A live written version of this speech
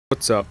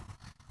what's up?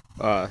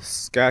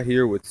 Scott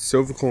here with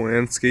Silvical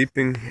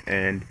Landscaping,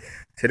 and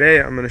today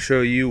I'm going to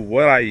show you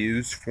what I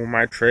use for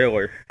my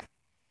trailer.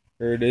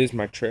 Here it is,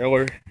 my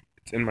trailer.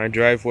 It's in my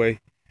driveway.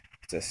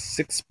 It's a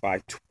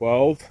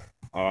 6x12.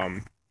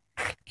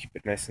 Keep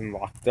it nice and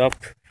locked up.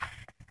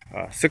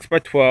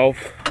 6x12.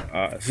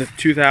 It's a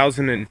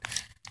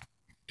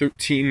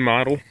 2013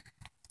 model.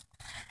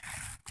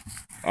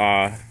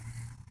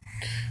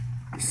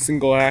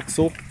 Single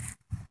axle.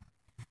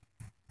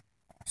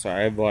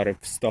 Sorry, I have a lot of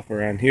stuff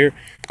around here.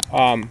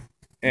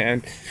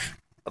 And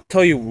I'll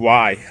tell you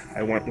why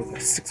I went with a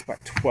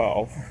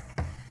 6x12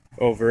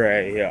 over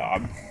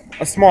a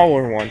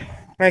smaller one.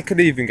 I could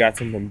have even got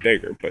something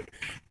bigger, but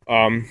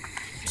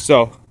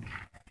so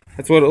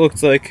that's what it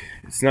looks like.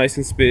 It's nice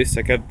and spaced.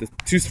 I got the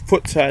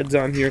 2-foot sides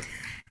on here.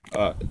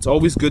 It's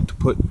always good to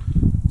put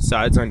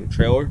sides on your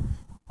trailer.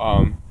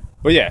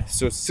 But yeah,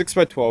 so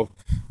 6x12.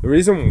 The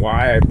reason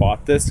why I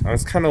bought this, I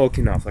was kind of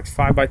looking off like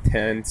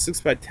 5x10,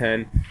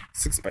 6x10,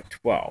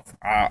 6x12.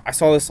 I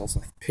saw this, I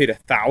paid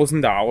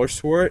 $1,000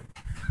 for it,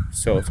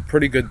 so it's a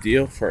pretty good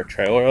deal for a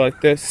trailer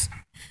like this.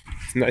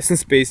 It's nice and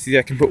spacey.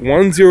 I can put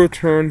 1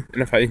 0-turn,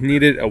 and if I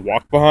needed a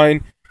walk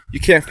behind, you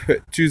can't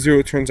put 2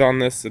 0-turns on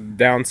this. The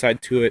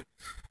downside to it,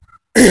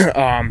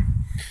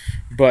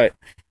 but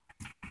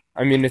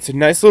I mean, it's a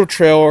nice little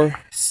trailer,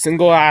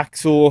 single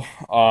axle.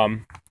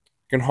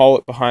 Can haul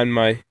it behind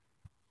my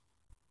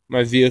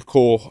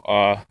vehicle.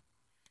 I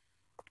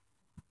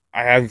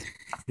have,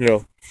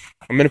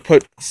 I'm gonna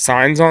put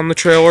signs on the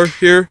trailer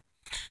here,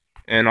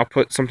 and I'll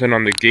put something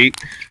on the gate,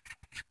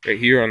 right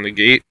here on the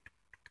gate,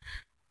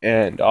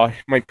 and I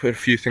might put a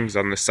few things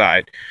on the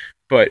side.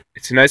 But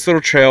it's a nice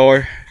little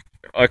trailer.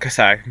 Like I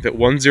said, I can fit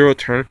 1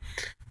 0-turn.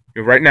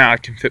 Right now I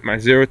can fit my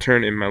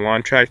 0-turn in my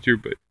lawn tractor,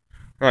 but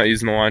I'm not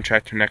using the lawn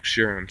tractor next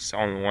year. I'm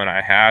selling the one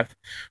I have,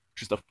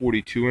 which is the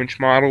 42-inch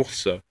model.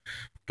 So,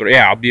 but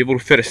yeah, I'll be able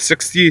to fit a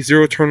 60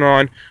 0-turn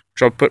on,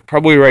 which I'll put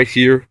probably right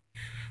here,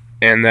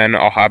 and then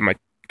I'll have my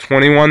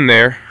 21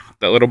 there,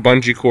 that little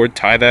bungee cord,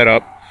 tie that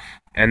up,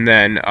 and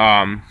then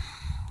I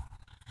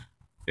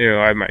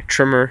have my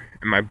trimmer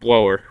and my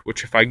blower,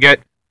 which if I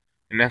get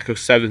an Echo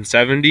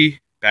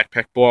 770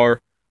 backpack blower,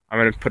 I'm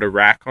gonna put a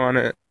rack on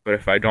it. But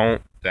if I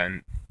don't,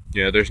 then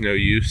there's no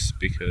use,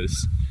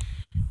 because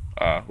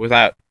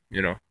without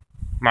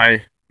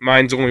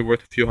mine's only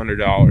worth a few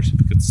 $100s. If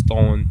it gets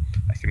stolen,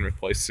 I can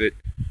replace it.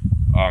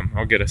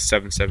 I'll get a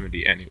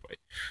 770 anyway.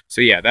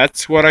 So yeah,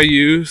 that's what I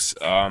use.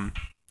 It's a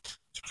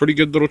pretty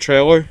good little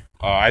trailer.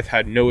 I've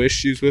had no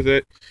issues with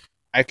it.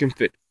 I can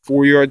fit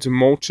 4 yards of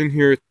mulch in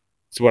here.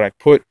 That's what I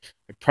put.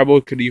 I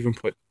probably could even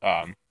put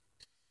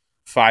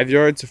 5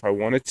 yards if I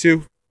wanted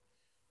to.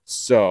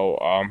 So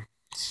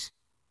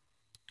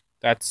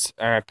that's,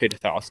 I paid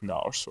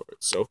 $1,000 for it.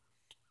 So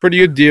pretty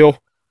good deal.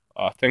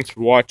 Thanks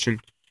for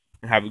watching,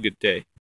 and have a good day.